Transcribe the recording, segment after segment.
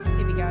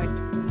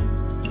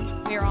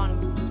we're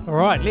on. All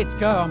right, let's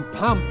go. I'm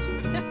pumped.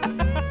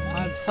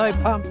 I'm so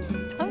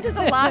pumped. Pumped is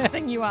the last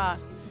thing you are.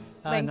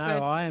 I Thanks, know,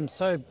 Red. I am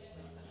so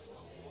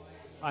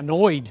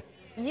annoyed.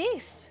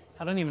 Yes.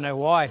 I don't even know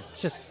why.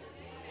 Just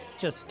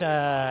Do you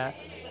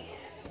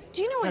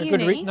know what no you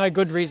good need? no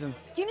good reason.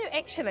 Do you know,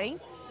 actually,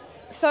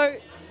 so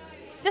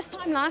this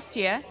time last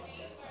year,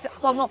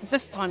 well, not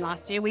this time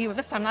last year, we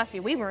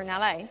were in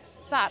LA,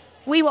 but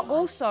we were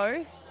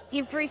also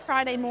every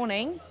Friday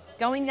morning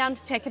going down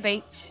to Taka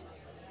Beach.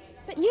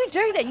 But you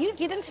do that, you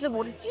get into the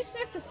water. Did you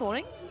surf this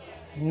morning?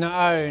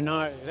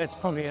 No. That's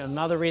probably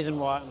another reason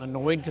why I'm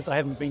annoyed, because I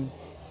haven't been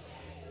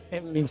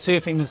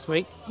surfing this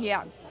week,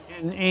 Yeah.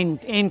 and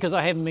because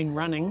I haven't been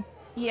running.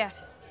 Yeah.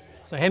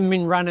 So I haven't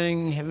been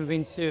running, haven't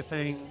been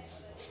surfing.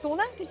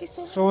 Sauna? Did you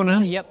sauna?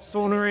 Sauna, yep,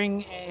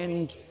 saunaing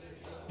and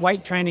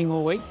weight training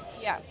all week.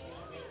 Yeah.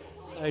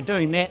 So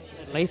doing that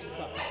at least.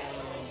 But,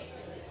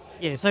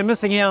 yeah, so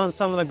missing out on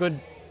some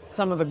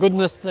of the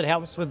goodness that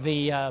helps with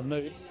the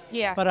mood.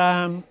 Yeah. But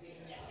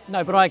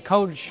no, but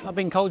I've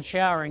been cold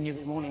showering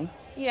every morning.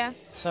 Yeah.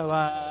 So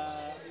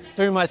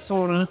do my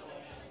sauna,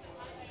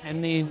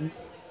 and then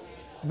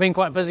I've been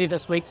quite busy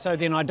this week. So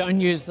then I don't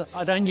use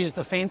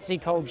the fancy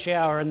cold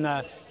shower in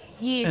the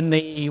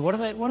Yes. what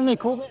do they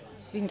call that,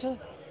 centre?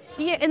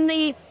 Yeah,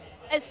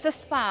 it's the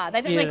spa.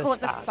 They don't call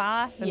it the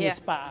spa. In Yeah. the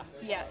spa.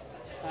 Yeah.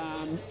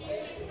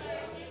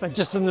 But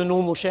just in the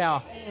normal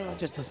shower,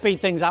 just to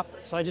speed things up.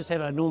 So I just have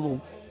my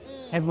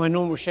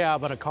normal shower,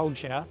 but a cold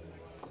shower.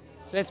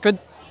 So that's good.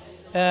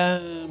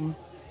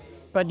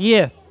 But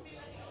yeah,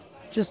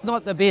 just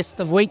not the best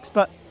of weeks,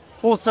 but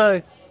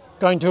also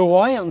going to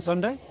Hawaii on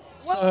Sunday.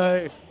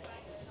 So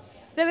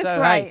That is so,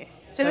 great. hey,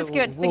 That so is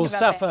good. We'll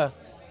Think about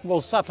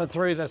that. suffer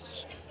through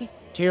this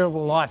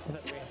terrible life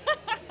that we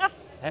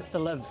have to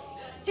live.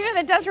 Do you know,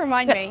 that does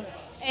remind me,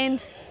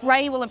 and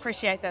Ray will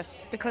appreciate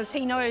this because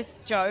he knows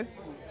Joe.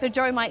 So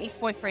Joe, my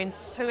ex-boyfriend,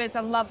 who is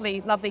a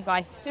lovely, lovely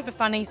guy, super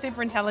funny,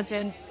 super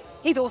intelligent.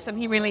 He's awesome,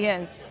 he really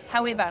is.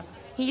 However,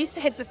 he used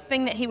to have this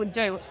thing that he would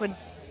do, which would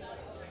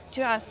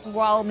just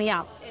rile me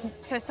up. And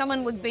so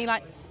someone would be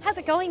like, "How's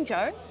it going,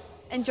 Joe?"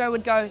 And Joe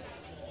would go,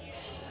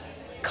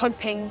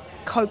 coping.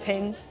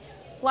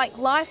 Like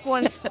life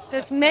was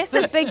this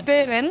massive big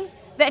burden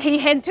that he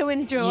had to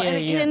endure,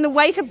 and the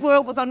weight of the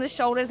world was on his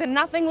shoulders, and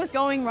nothing was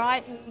going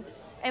right,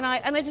 and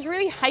I just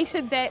really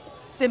hated that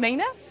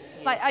demeanour.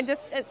 Like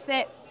it's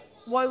that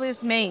woe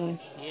is me.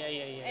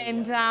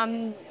 And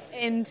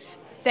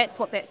that's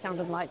what that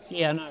sounded like.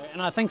 Yeah, no,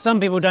 and I think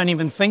some people don't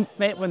even think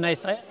that when they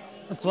say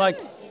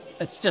it.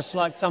 It's just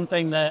like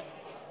something that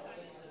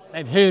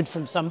they've heard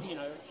from some,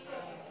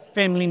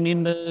 family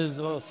members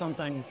or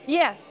something.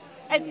 Yeah,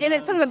 and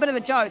it's sort of a bit of a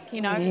joke,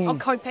 or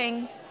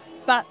coping,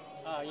 but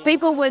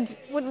people wouldn't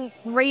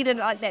read it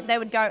like that. They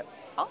would go,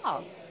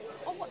 oh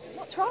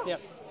what's wrong?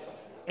 Yep.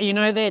 You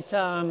know that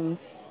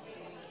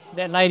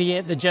that lady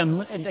at the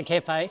gym, at the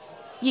cafe?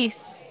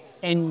 Yes.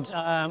 And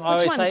I Which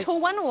always one, say...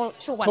 tall one or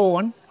short one? Tall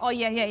one. Oh,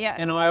 yeah.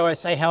 And I always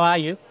say, how are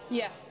you?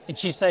 Yeah. And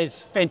she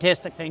says,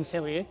 fantastic, thanks,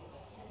 how are you?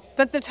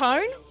 But the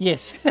tone?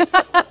 Yes.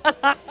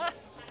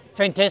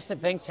 Fantastic,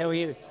 thanks, how are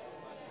you?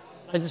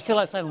 I just feel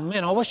like saying,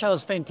 man, I wish I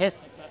was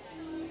fantastic, but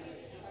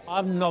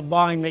I'm not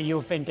buying that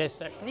you're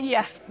fantastic.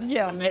 Yeah.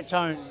 In that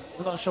tone,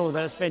 I'm not sure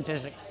that it's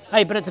fantastic.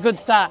 Hey, but it's a good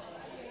start.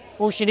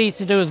 All she needs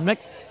to do is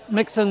mix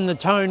in the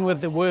tone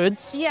with the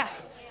words, Yeah.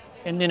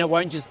 and then it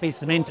won't just be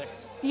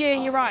semantics. Yeah,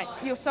 you're right.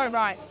 You're so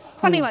right.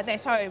 Funny like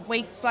that,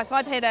 weeks. Like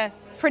I've had a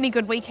pretty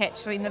good week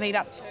actually in the lead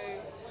up to...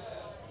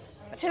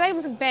 Today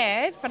wasn't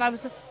bad, but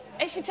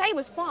today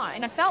was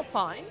fine. I felt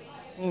fine,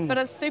 but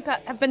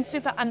I've been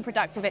super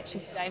unproductive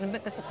actually today, and I'm a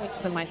bit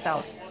disappointed in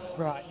myself.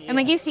 Right. Yeah. And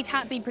I guess you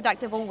can't be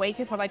productive all week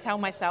is what I tell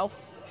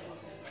myself,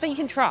 but you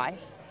can try.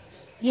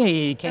 Yeah,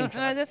 you can And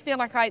I just feel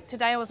like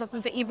today I was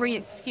looking for every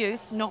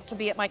excuse not to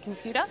be at my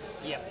computer,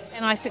 Yeah.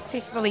 and I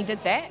successfully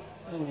did that.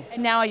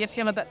 And now I just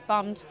feel a bit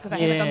bummed because I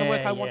haven't done the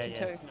work I wanted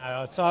to.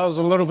 No, so I was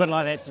a little bit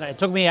like that today. It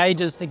took me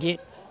ages to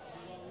get...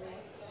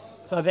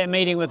 So that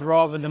meeting with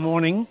Rob in the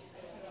morning,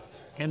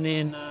 and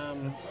then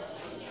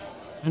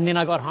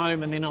I got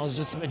home, and then I was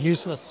just a bit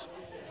useless,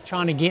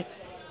 trying to get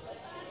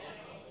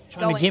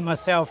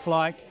myself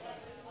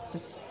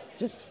just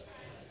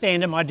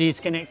stand at my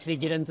desk and actually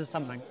get into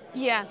something.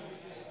 Yeah.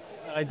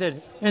 I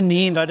did. In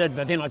the end, I did,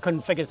 but then I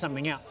couldn't figure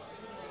something out.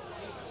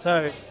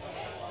 So,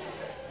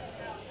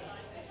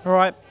 all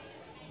right,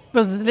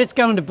 let's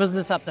go into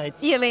business updates.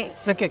 Yeah,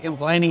 let's. Sick of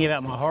complaining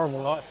about my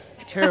horrible life.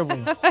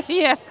 Terrible.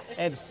 Yeah.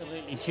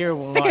 Absolutely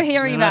terrible Sick life. of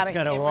hearing And I about have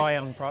to it. go to Hawaii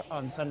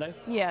on Sunday.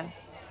 Yeah.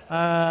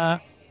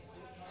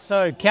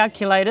 So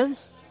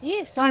calculators.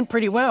 Yes. Going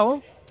pretty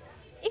well.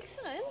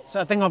 Excellent. So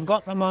I think I've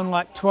got them on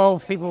like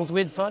 12 people's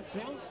websites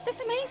now.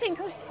 That's amazing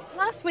because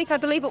last week I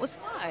believe it was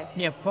 5.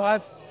 Yeah,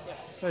 5.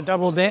 So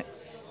doubled that.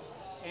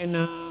 And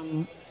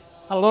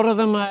a lot of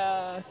them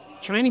are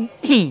training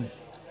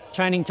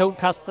Tilt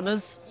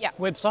customers'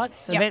 websites.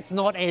 So that's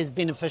not as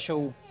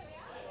beneficial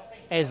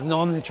as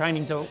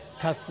non-Training Tilt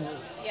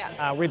customers'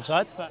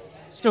 websites, but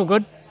still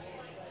good.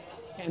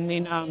 And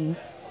then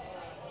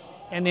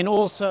And then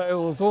also,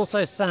 it was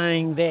also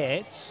saying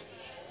that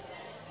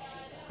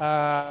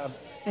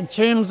in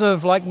terms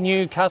of like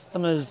new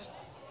customers,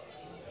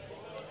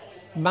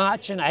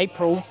 March and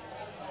April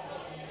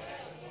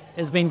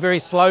has been very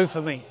slow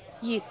for me.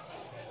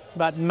 Yes.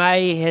 But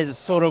May has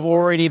sort of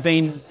already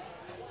been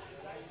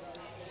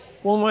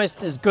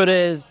almost as good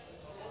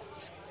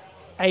as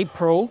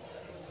April,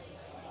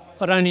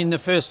 but only in the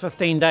first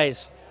 15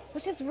 days.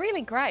 Which is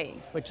really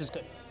great. Which is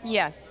good.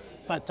 Yeah.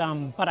 But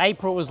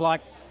April was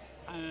like,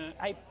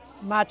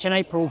 March and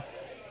April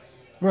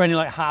were only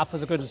like half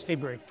as good as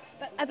February.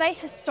 But are they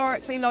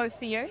historically low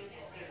for you?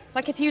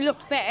 Like if you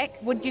looked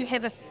back, would you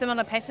have a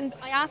similar pattern?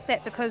 I ask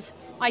that because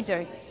I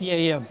do.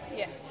 Yeah.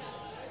 Yeah.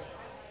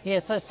 Yeah,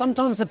 so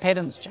sometimes the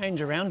patterns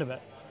change around a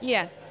bit.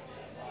 Yeah.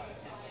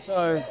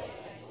 So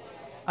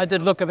I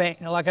did look back,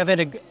 like I've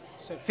had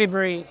so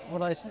February, what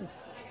did I say?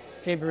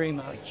 February,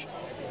 March.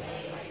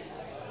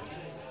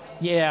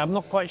 Yeah, I'm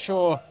not quite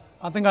sure.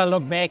 I think I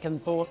looked back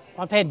and thought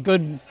I've had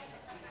good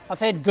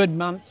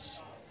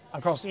months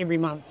across every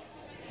month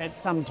at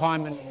some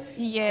time in a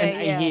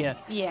year.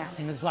 Yeah.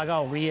 And it's like,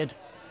 oh, weird.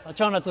 I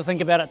try not to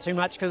think about it too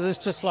much because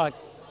it's just like,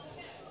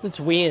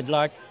 it's weird.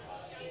 Like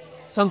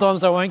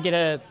sometimes I won't get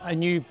a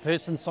new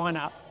person sign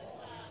up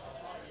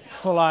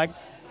for like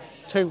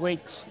 2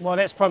 weeks. Well,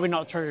 that's probably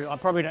not true. I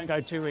probably don't go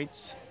 2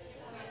 weeks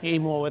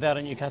anymore without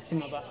a new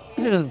customer, but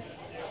I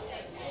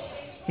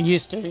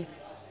used to.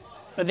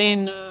 But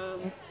then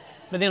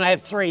I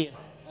have 3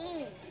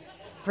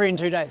 in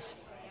 2 days.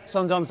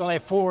 Sometimes I'll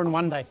have 4 in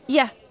 1 day.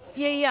 Yeah,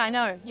 I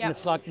know. Yeah. And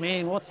it's like,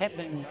 man, what's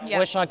happening? Yeah. I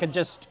wish I could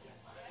just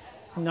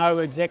know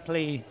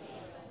exactly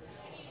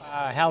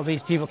how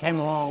these people came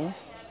along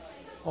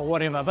or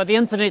whatever. But the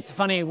internet's a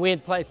funny,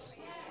 weird place.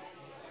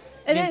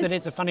 It The is.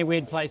 internet's a funny,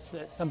 weird place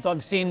that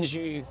sometimes sends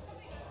you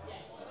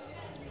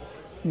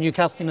new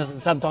customers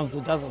and sometimes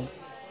it doesn't.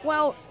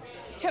 Well,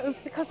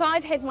 because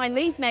I've had my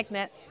lead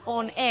magnet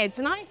on ads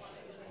and I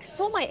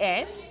saw my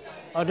ad.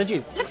 Oh, did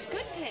you? It looks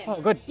good, Cam.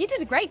 Oh, good. You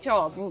did a great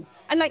job.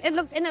 And like it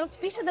looks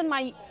better than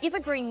my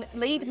evergreen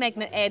lead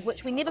magnet ad,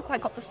 which we never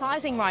quite got the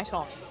sizing right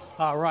on.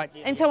 Oh, right.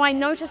 Yeah, And so I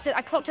noticed it,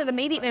 I clocked it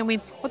immediately and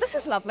went, well, this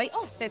is lovely.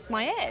 Oh, that's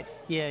my ad.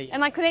 yeah.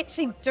 And I could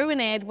actually do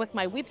an ad with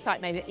my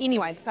website maybe.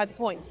 Anyway, beside the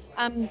point.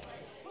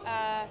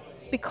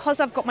 Because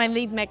I've got my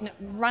lead magnet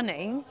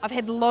running, I've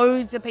had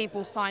loads of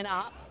people sign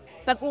up,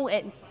 but all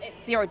at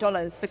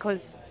 $0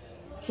 because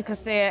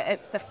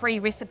it's the free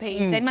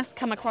recipe. They must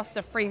come across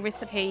the free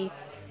recipe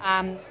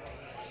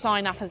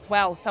sign up as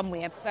well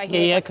somewhere.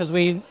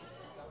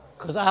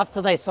 Because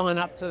after they sign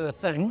up to the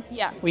thing,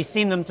 we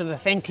send them to the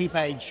thank you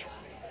page,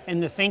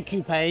 and the thank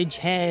you page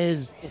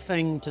has the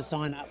thing to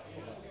sign up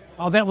for.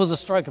 Oh, that was a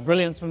stroke of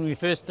brilliance when we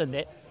first did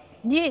that.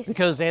 Yes.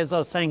 Because as I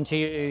was saying to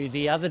you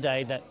the other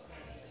day, that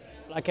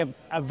like a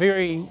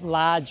very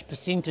large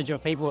percentage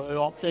of people who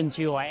opt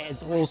into your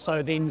ads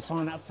also then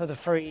sign up for the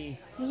free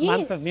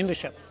month of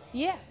membership.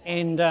 Yeah.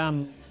 And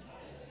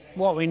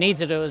what we need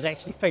to do is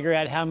actually figure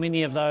out how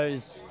many of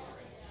those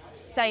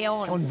Stay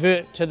on.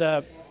 convert to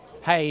the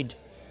paid.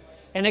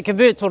 And it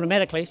converts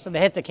automatically, so they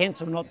have to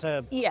cancel not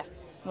to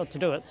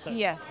do it. So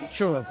Yeah. I'm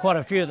sure quite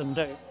a few of them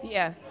do.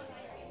 Yeah.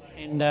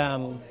 And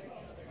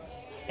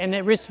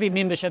that recipe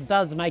membership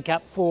does make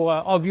up for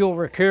of your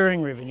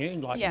recurring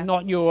revenue, like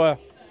not your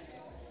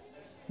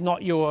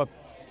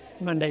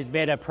Monday's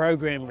Better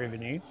program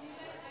revenue.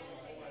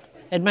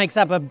 It makes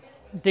up a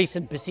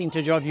decent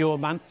percentage of your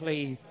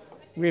monthly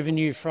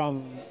revenue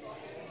from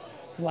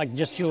like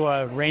just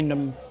your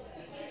random,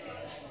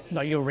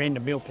 not your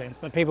random meal plans,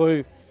 but people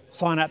who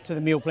sign up to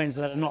the meal plans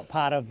that are not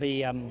part of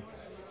the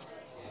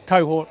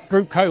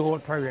group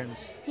cohort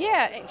programs.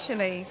 Yeah,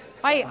 actually,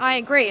 I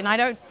agree, and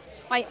I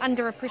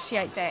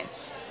underappreciate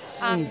that.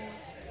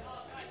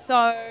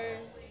 So,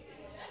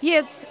 yeah,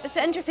 it's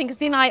interesting because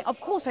then I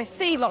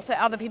see lots of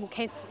other people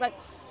cancel. Like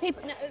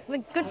people, the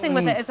good thing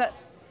with it is that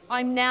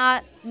I'm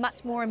now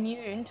much more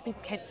immune to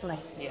people cancelling.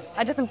 Yeah.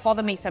 It doesn't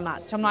bother me so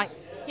much. I'm like,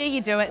 yeah,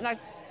 you do it. Like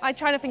I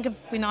try to think of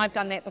when I've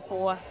done that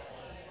before.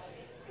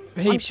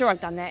 Heaps. I'm sure I've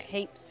done that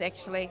heaps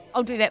actually.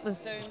 I'll do that with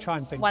Zoom. Just try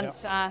and think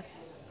once I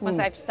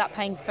have to start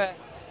paying for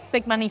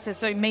big money for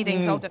Zoom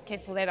meetings, I'll just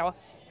cancel that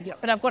off. Yep.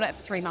 But I've got it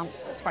for 3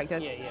 months. It's quite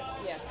good.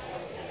 Yeah.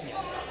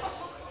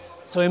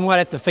 So we might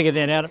have to figure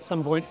that out at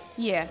some point.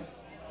 Yeah.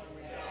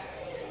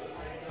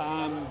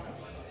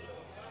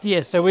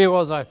 So where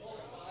was I?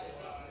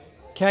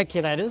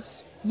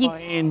 Calculators.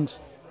 Yes. And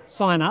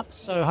sign-ups.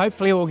 So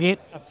hopefully we'll get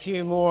a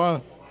few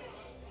more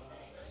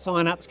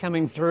sign-ups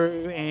coming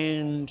through.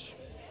 And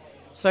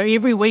so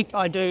every week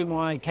I do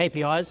my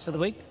KPIs for the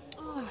week.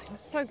 Oh,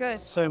 it's so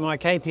good. So my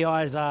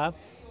KPIs are,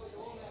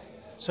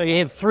 so you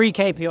have 3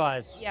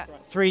 KPIs. Yeah.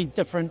 3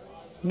 different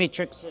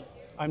metrics that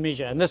I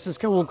measure. And this is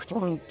all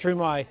through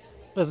my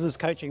business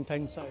coaching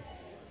thing. So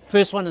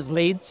first one is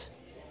leads.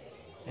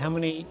 For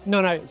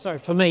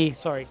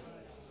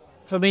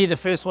me, the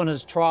first one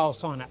is trial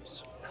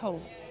sign-ups.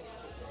 Cool.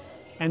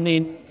 And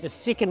then the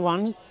second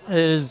one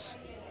is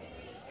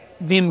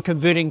them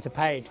converting to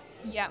paid.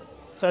 Yeah.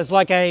 So it's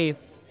like a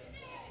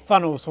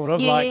funnel sort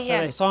of, so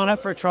they sign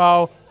up for a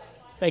trial,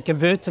 they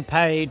convert to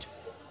paid.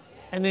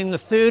 And then the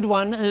third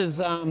one is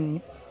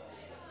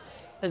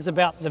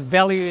about the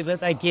value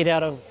that they get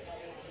out of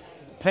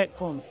the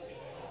platform.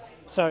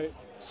 So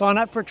sign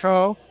up for a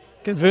trial,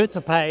 convert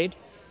to paid.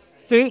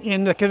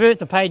 And the convert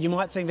to paid, you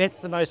might think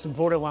that's the most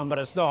important one, but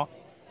it's not.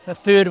 The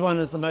third one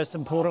is the most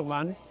important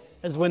one,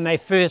 is when they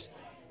first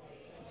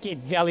get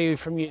value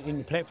from using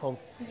the platform.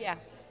 Yeah.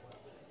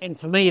 And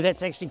for me,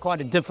 that's actually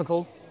quite a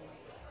difficult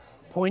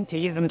point to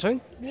get them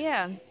to.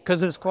 Yeah.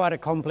 Because it's quite a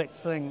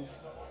complex thing.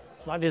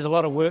 Like there's a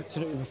lot of work to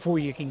do before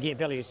you can get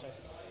value. So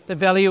the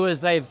value is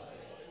they've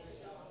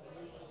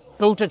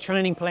built a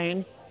training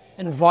plan,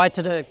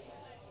 invited a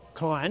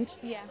client,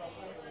 Yeah.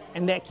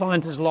 and that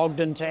client is logged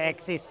in to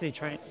access their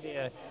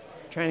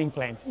training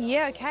plan.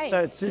 Yeah, okay.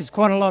 So there's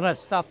quite a lot of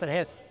stuff that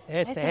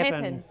has to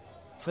happen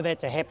for that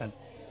to happen.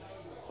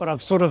 But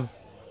I've sort of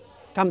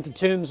come to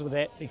terms with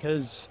that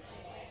because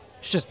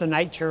it's just the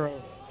nature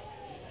of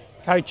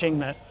coaching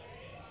that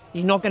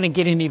you're not going to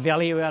get any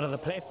value out of the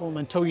platform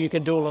until you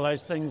can do all of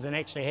those things and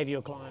actually have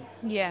your client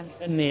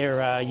in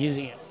there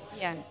using it.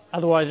 Yeah.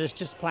 Otherwise, it's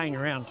just playing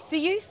around. Do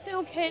you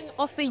still can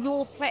offer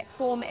your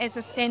platform as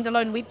a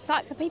standalone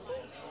website for people?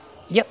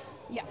 Yep.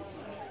 Yeah.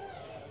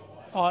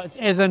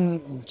 As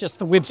in just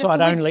the website Just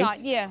a only? website,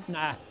 yeah.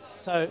 Nah.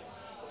 So.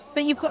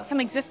 But you've got some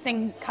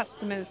existing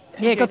customers.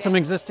 Yeah, got some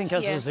existing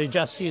customers who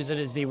just use it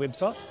as their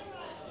website.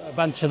 A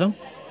bunch of them.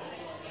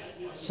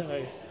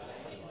 So,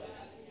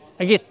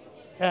 I guess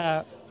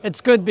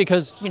it's good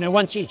because,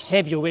 once you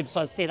have your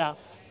website set up,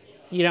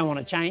 you don't want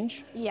to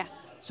change. Yeah.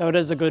 So it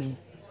is a good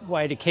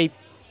way to keep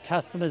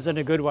customers in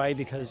a good way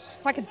because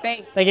it's like a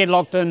bank. They get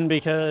locked in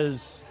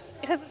because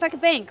it's like a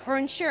bank or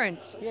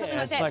insurance or something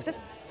like that.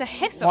 It's a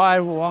hassle. Why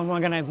am I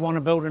going to want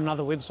to build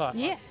another website?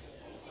 Yeah.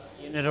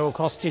 And it'll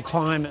cost you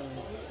time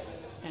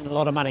and a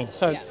lot of money.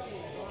 So,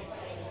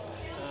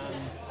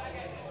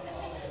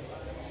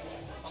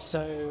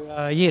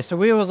 so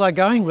where was I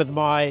going with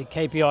my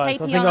KPIs? I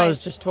think I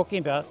was just talking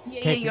about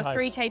KPIs. Your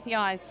 3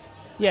 KPIs.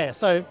 Yeah,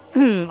 so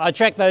I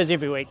track those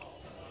every week.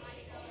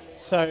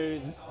 So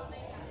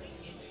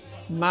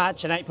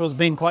March and April has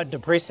been quite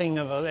depressing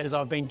as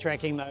I've been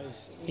tracking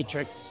those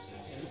metrics.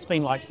 It's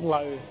been like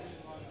low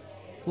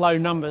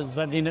numbers,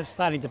 but then it's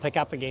starting to pick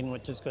up again,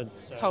 which is good.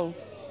 So, cool.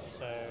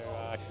 So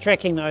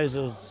tracking those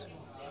is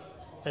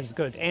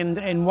good.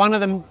 And one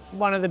of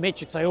the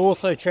metrics I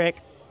also track.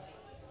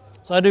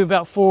 So I do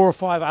about 4 or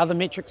 5 other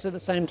metrics at the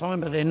same time,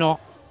 but they're not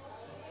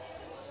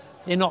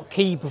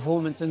key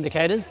performance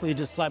indicators. They're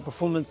just like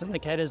performance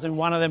indicators, and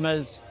one of them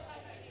is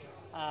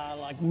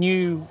like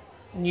new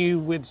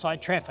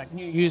website traffic,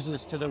 new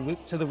users to the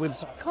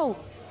website. Cool.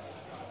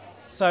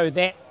 So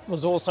that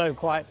was also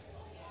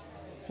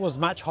was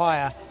much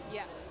higher.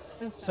 Yeah.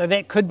 So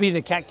that could be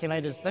the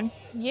calculators thing.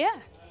 Yeah.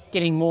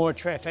 Getting more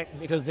traffic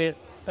because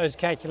those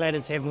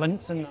calculators have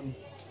links in them.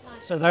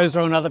 Nice. So those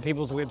are on other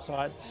people's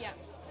websites. Yeah.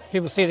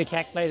 People see the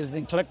calculators and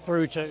then click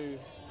through to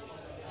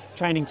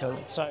training tools.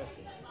 So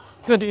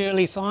good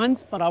early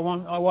signs, but I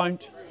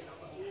won't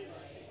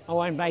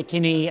make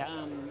any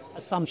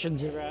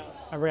assumptions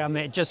around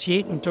that just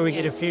yet until we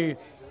get a few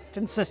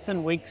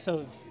consistent weeks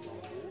of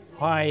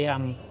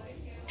high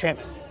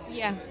traffic.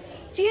 Yeah.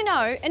 Do you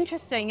know,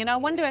 interesting, and I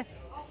wonder,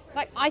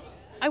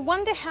 I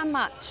wonder how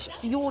much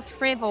your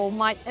travel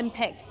might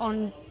impact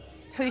on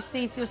who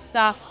sees your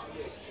stuff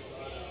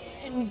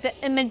and the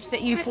image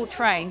that you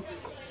portray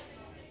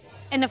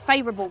in a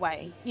favourable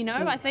way,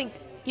 I think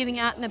getting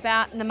out and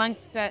about and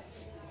amongst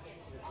it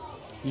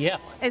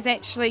is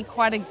actually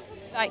quite a,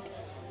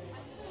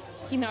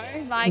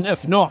 And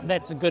if not,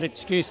 that's a good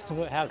excuse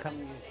to how come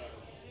you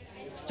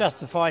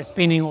justify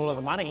spending all of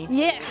the money.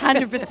 Yeah,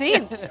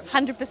 100%,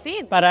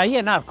 100%. But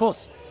of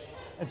course,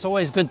 it's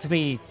always good to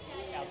be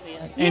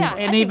out there.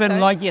 And even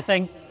you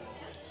think,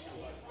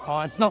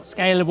 it's not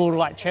scalable to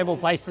like travel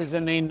places,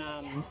 and then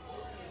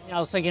I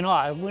was thinking,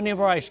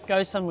 whenever I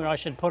go somewhere, I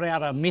should put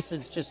out a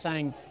message just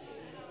saying,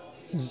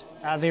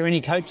 are there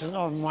any coaches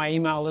on my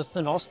email list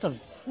in Austin?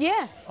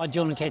 Yeah. Do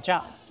you want to catch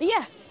up?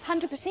 Yeah,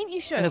 100% you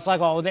should. And it's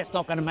like, that's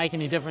not going to make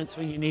any difference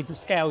when you need to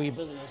scale your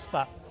business,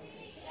 but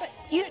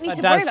you don't need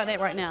to worry about that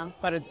right now.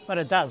 But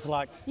it does,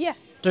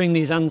 doing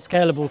these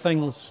unscalable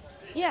things.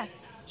 Yeah.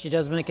 She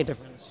does make a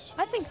difference.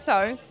 I think so.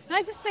 And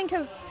I just think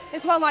of,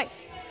 as well,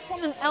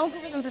 from an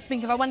algorithm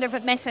perspective, I wonder if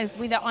it matters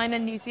whether I'm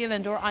in New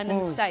Zealand or I'm in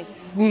the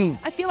States.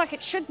 I feel like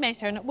it should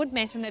matter, and it would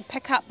matter, and it'd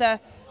pick up the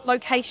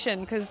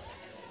location because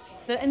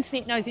the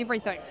internet knows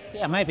everything.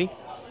 Yeah, maybe.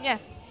 Yeah.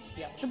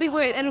 It'll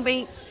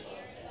be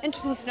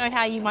interesting to know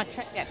how you might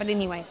track that, but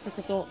anyway, it's just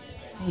a thought.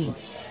 Yeah,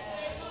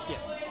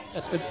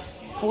 that's good.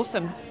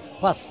 Awesome.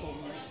 Plus,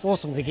 it's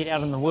awesome to get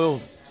out in the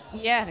world.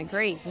 Yeah, I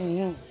agree.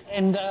 Mm-hmm.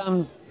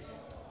 And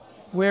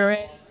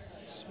where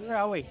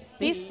are we?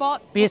 Best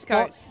spot.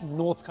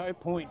 Northcote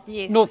Point.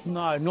 Yes.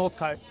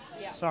 Northcote.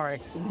 Yeah. Sorry,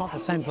 not the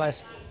same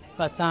place.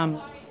 But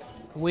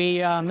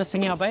we are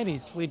missing our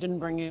babies. We didn't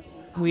bring it.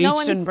 We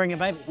each didn't bring a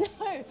baby.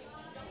 No,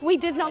 we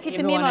did not get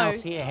the memo. Everyone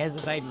else here has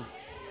a baby.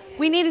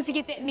 We needed to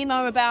get that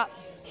memo about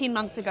 10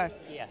 months ago.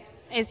 Yeah.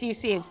 As you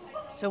said.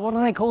 So what do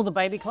they call the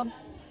baby club?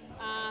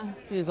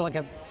 There's like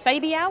a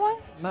baby hour,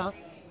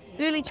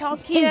 early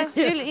childcare.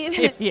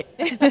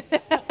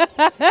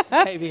 It's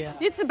baby hour.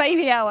 It's a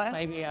baby hour.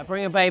 Baby hour.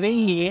 Bring a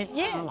baby here.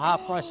 Yeah.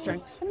 Half price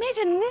drinks.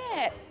 Imagine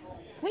that.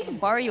 We can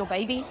borrow your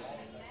baby.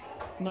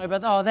 No,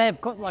 but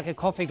they've got like a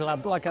coffee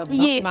club, like a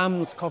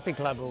mum's coffee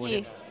club or whatever.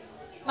 Yes.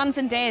 Mums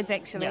and dads,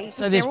 actually. Yeah.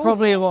 So there's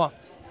probably,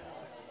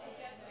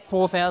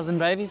 4,000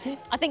 babies here?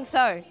 I think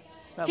so.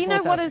 About Do you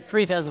know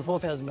 3,000,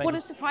 4,000 babies. What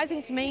is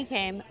surprising to me,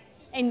 Cam,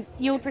 and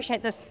you'll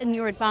appreciate this in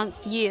your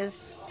advanced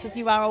years, because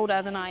you are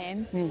older than I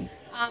am,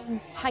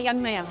 how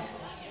young they are.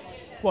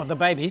 What, the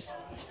babies?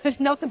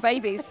 Not the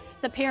babies,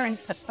 the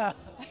parents. Yeah,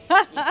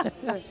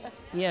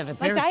 the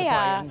parents they are quite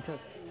are young too.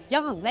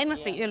 young. They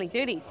must be early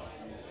 30s,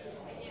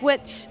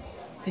 which...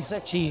 Is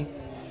that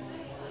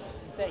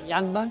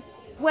young though?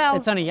 Well,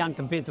 it's only young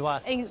compared to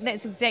us.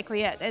 That's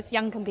exactly it. It's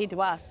young compared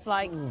to us,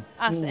 like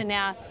us in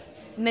our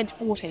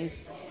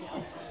mid-40s,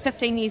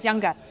 15 years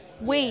younger.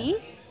 We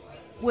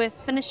were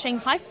finishing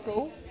high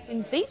school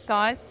when these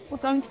guys were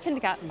going to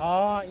kindergarten.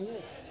 Oh,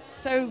 yes.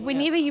 So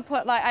whenever you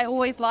put, like, I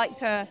like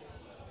to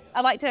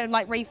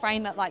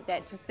reframe it like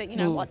that to see,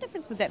 what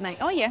difference would that make?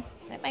 Oh yeah,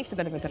 that makes a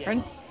bit of a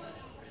difference.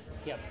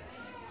 Yep.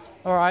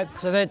 All right,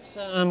 so that's,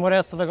 what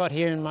else have I got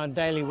here in my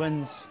daily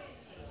wins?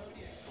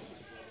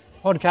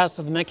 Podcast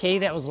with Mickey,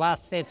 that was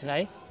last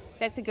Saturday.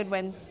 That's a good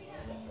win.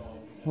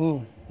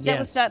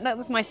 Yes. That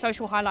was my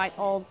social highlight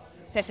of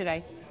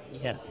Saturday.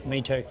 Yeah,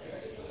 me too.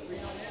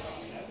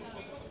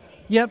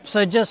 Yep,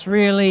 so just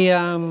really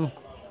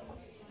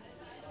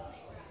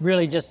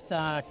just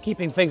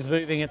keeping things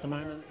moving at the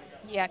moment.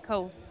 Yeah,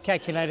 cool.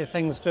 Calculator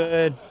things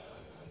good.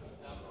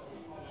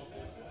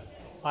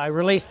 I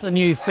released a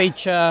new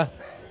feature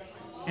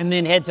and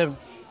then had to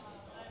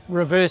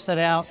reverse it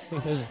out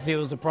because there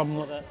was a problem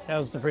with it. That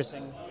was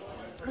depressing.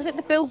 Was it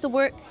the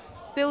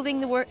building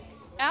the work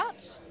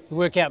out? The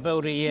workout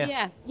builder,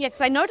 yeah. Yeah,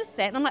 because I noticed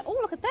that and I'm like, oh,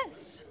 look at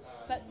this.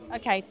 But,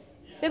 okay,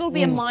 that'll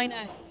be a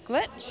minor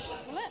glitch,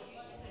 will it?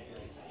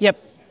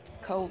 Yep.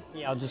 Cool.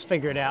 Yeah, I'll just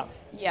figure it out.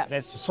 Yeah.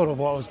 That's sort of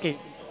what was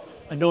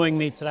annoying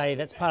me today.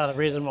 That's part of the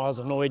reason why I was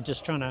annoyed,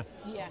 just trying to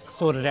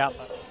sort it out.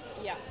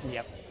 Yeah.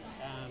 Yep.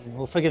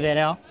 We'll figure that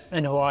out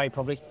in Hawaii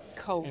probably.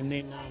 Cool. And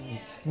then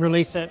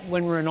release it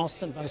when we're in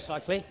Austin, most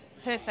likely.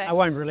 Perfect. I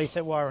won't release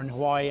it while we're in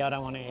Hawaii. I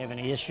don't want to have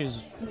any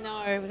issues with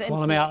the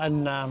while I'm out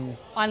in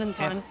Island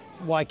Town.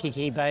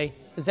 Waikiki Bay.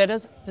 Is that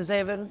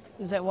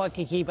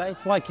Waikiki Bay?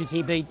 It's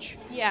Waikiki Beach.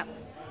 Yeah.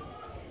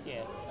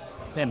 Yeah.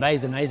 That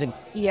bay's amazing.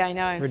 Yeah, I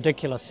know.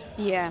 Ridiculous.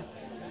 Yeah.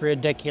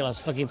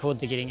 Ridiculous. Looking forward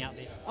to getting out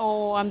there.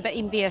 Oh, I'm a bit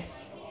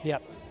envious.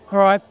 Yep. All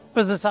right.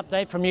 Business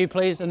update from you,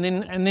 please, and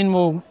then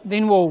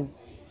we'll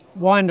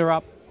wind her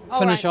up.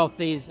 Finish off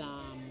these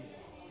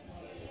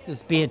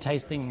this beer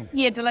tasting.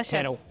 Yeah, delicious.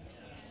 Channel.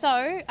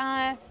 So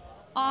I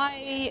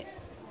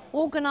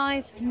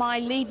organised my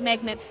lead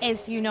magnet,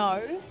 as you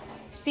know,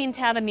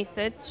 sent out a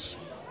message,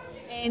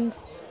 and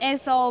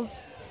as of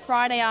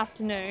Friday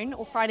afternoon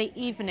or Friday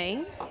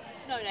evening,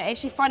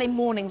 actually Friday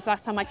mornings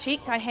last time I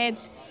checked, I had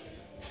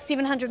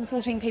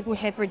 714 people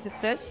have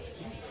registered,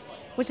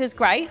 which is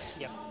great.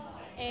 Yep.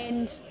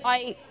 And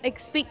I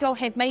expect I'll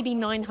have maybe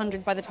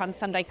 900 by the time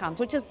Sunday comes,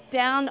 which is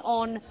down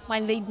on my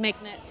lead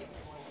magnet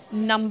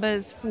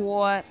numbers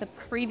for the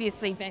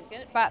previous lead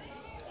magnet, but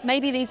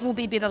maybe these will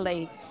be better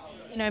leads.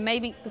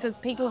 Maybe because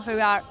people who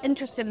are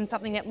interested in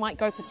something that might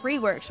go for 3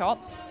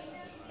 workshops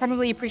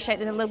probably appreciate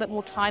there's a little bit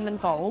more time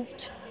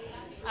involved.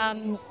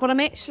 But I'm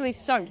actually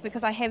stoked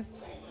because I have...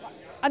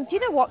 do you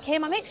know what,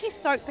 Cam? I'm actually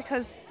stoked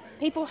because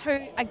people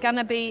who are going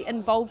to be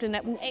involved in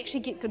it will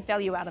actually get good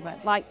value out of it.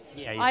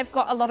 I've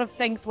got a lot of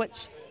things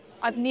which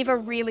I've never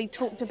really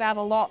talked about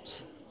a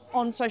lot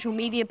on social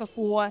media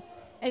before,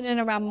 in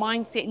and around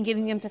mindset and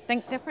getting them to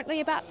think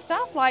differently about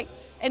stuff.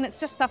 And it's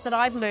just stuff that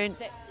I've learned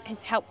that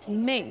has helped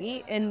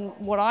me in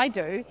what I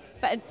do,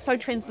 but it's so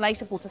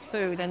translatable to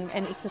food and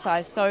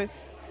exercise. So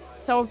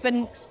I've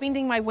been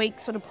spending my week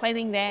sort of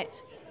planning that,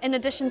 in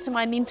addition to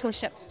my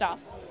mentorship stuff,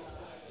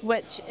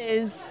 which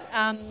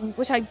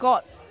I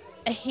got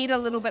ahead a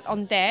little bit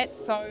on that.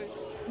 So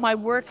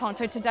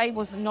today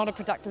was not a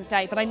productive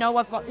day, but I know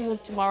I've got all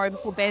of tomorrow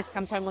before Baz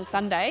comes home on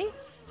Sunday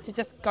to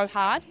just go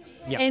hard.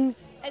 Yep. And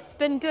it's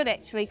been good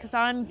actually, because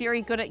I'm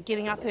very good at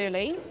getting up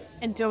early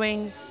and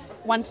doing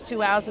 1 to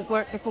 2 hours of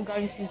work before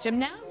going to the gym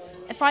now.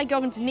 If I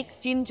go into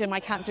Next Gen Gym, I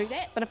can't do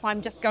that, but if I'm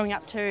just going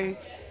up to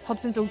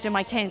Hobsonville Gym,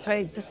 I can. So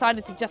I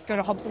decided to just go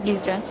to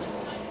Hobsonville Gym.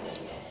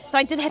 So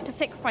I did have to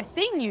sacrifice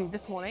seeing you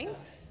this morning,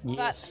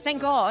 but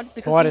thank God,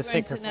 because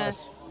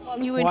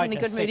you weren't in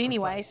a good mood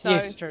anyway. So,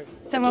 yes, true.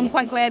 So I'm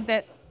quite glad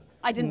that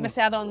I didn't miss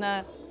out on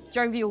the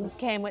jovial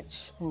Cam,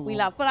 which we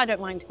love, but I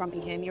don't mind grumpy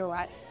Cam, you're all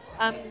right.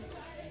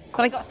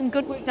 But I got some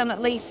good work done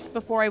at least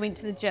before I went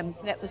to the gym,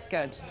 so that was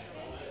good.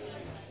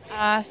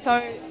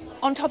 So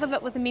on top of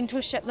it with the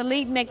mentorship, the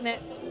lead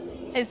magnet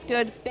is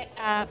good.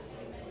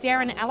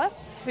 Darren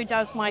Ellis, who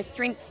does my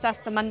strength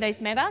stuff for Mondays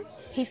Matter,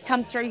 he's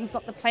come through. He's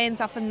got the plans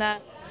up in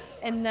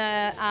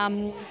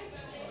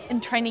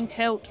Training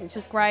Tilt, which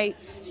is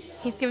great.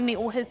 He's given me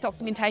all his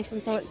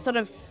documentation, so it's sort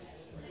of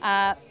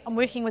I'm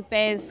working with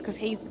Baz because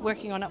he's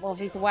working on it while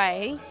he's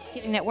away,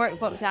 getting that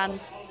workbook done.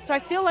 So I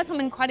feel like I'm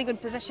in quite a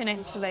good position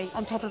actually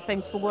on top of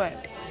things for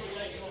work.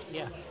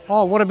 Yeah.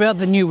 Oh, what about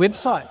the new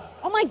website?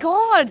 Oh my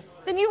God,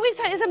 the new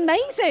website is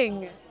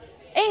amazing.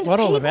 And What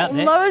all about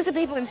that? Loads of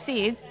people have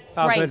said,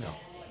 Oh, great. good.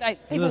 Like,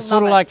 It people was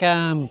sort of love it.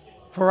 like,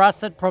 for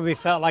us, it probably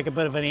felt like a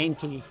bit of an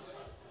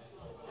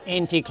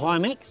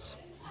anti-climax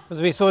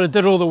because we sort of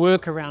did all the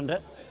work around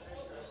it,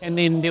 and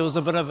then there was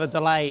a bit of a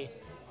delay,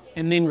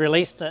 and then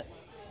released it,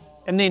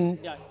 and then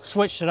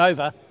switched it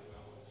over,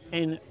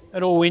 and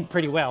it all went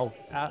pretty well.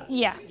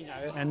 Yeah.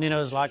 And then it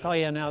was like, oh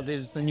yeah, now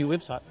there's the new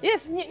website.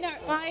 Yes, no,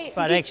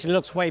 But it actually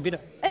looks way better.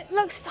 It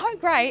looks so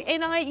great,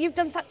 and you've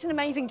done such an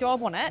amazing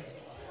job on it.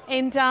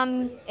 And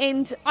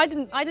I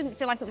didn't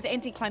feel like it was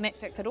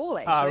anticlimactic at all.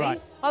 Actually, Oh,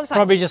 right. I was like,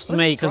 Probably just for this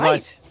me is because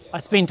great. I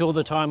spent all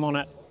the time on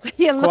it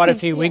Yeah, quite a looking-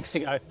 few yeah. weeks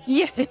ago.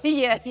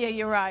 Yeah,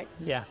 you're right.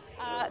 Yeah.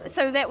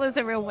 So that was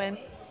a real win.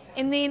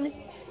 And then,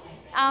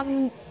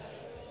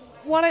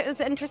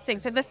 it's interesting.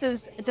 So this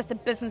is just a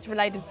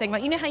business-related thing.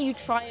 Like, you know how you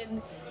try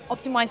and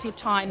optimize your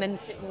time in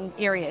certain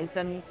areas,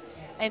 and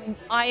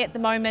I at the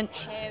moment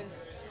have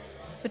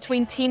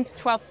between 10 to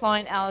 12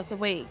 client hours a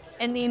week.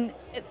 And then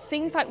it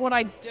seems like what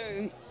I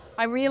do,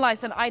 I realise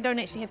that I don't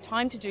actually have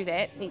time to do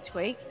that each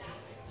week.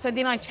 So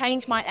then I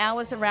change my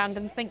hours around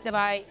and think that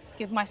I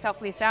give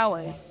myself less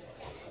hours.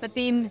 But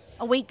then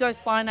a week goes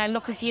by and I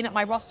look again at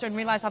my roster and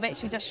realise I've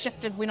actually just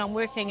shifted when I'm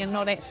working and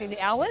not actually the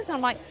hours.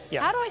 I'm like,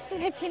 How do I still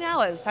have 10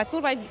 hours? I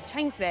thought I'd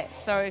change that.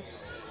 So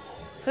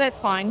but that's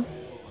fine.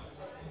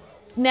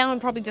 Now I'm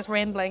probably just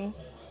rambling.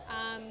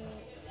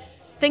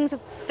 Things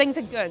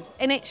are good.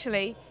 And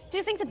actually, do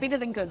you think things are better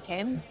than good,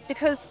 Cam?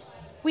 Because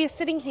we are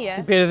sitting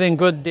here. Better than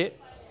good,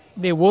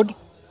 there would.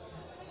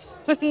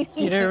 You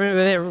don't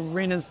remember that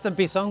Ren and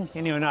Stimpy song?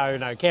 Anyway,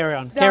 no, carry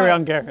on. Carry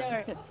on.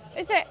 No.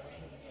 Is that?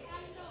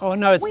 Oh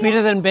no, it's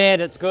better than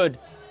bad, it's good.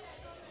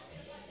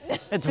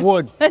 It's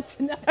wood.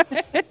 No.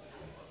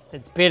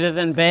 It's better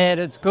than bad,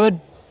 it's good.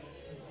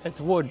 It's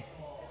wood.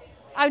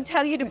 I would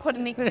tell you to put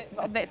an excerpt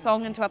of that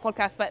song into our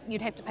podcast, but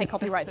you'd have to pay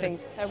copyright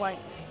fees, so I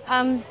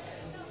won't.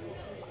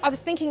 I was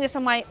thinking this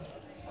on my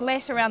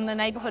flat around the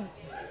neighbourhood,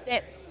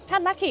 that how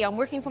lucky I'm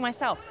working for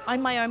myself.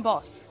 I'm my own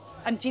boss.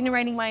 I'm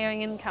generating my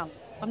own income.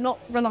 I'm not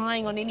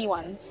relying on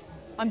anyone.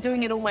 I'm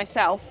doing it all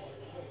myself.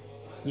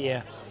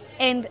 Yeah.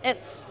 And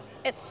it's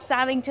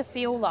starting to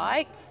feel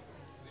like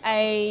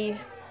a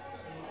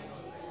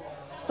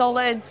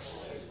solid,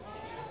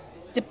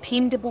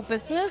 dependable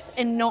business,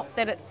 and not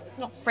that it's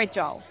not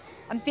fragile.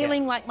 I'm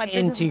feeling like my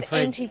business is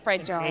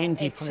anti-fragile. It's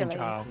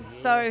anti-fragile. Actually.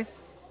 So,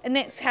 and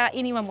that's how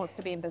anyone wants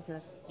to be in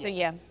business. So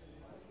yeah,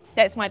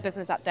 that's my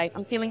business update.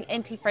 I'm feeling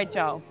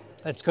anti-fragile.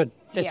 That's good.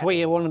 That's Yeah. where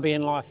you want to be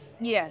in life.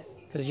 Yeah.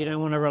 Because you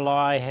don't want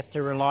to have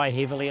to rely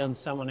heavily on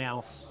someone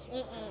else.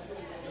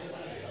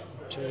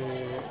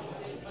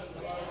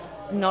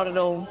 Not at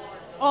all.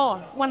 Oh,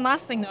 one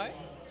last thing though.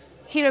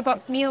 Keto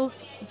Box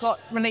meals got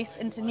released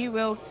into New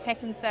World,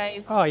 Pack and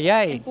Save, Oh,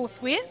 yay. and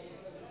Foursquare.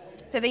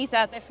 So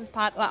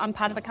I'm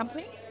part of the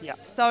company. Yeah.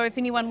 So if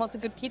anyone wants a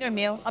good keto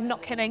meal, I'm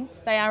not kidding,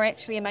 they are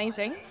actually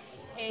amazing.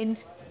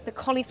 And the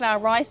cauliflower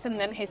rice in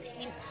them has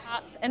hemp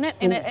hearts in it,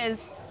 and it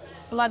is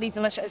bloody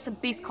delicious. It's the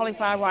best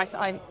cauliflower rice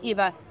I've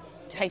ever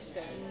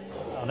tasted.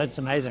 Oh, that's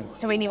amazing.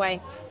 So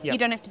anyway, Yep. you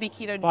don't have to be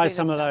keto to Buy do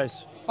some this of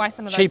stuff. those. Buy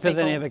some of Cheaper those.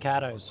 than people.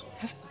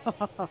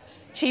 avocados.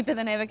 Cheaper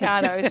than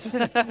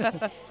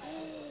avocados.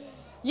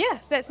 Yeah,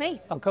 so that's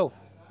me. Oh, cool.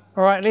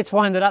 All right, let's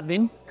wind it up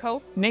then.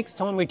 Cool. Next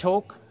time we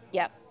talk,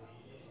 Yeah.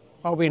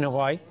 I'll be in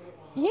Hawaii.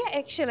 Yeah,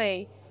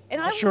 actually.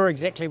 And Not sure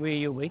exactly where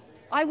you'll be.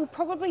 I will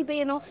probably be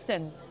in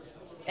Austin,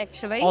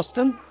 actually.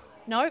 Austin?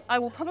 No, I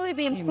will probably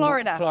be in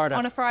Florida, Florida.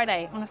 on a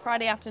Friday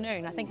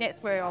afternoon. I think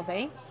that's where I'll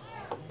be.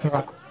 All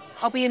right.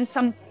 I'll be in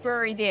some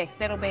brewery there, because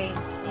that'll be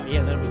Oh,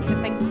 yeah, that'll be the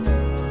good. thing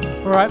to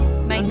do. All right.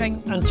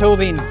 Amazing. Until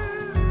then.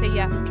 See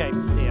ya. Okay,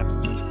 see ya.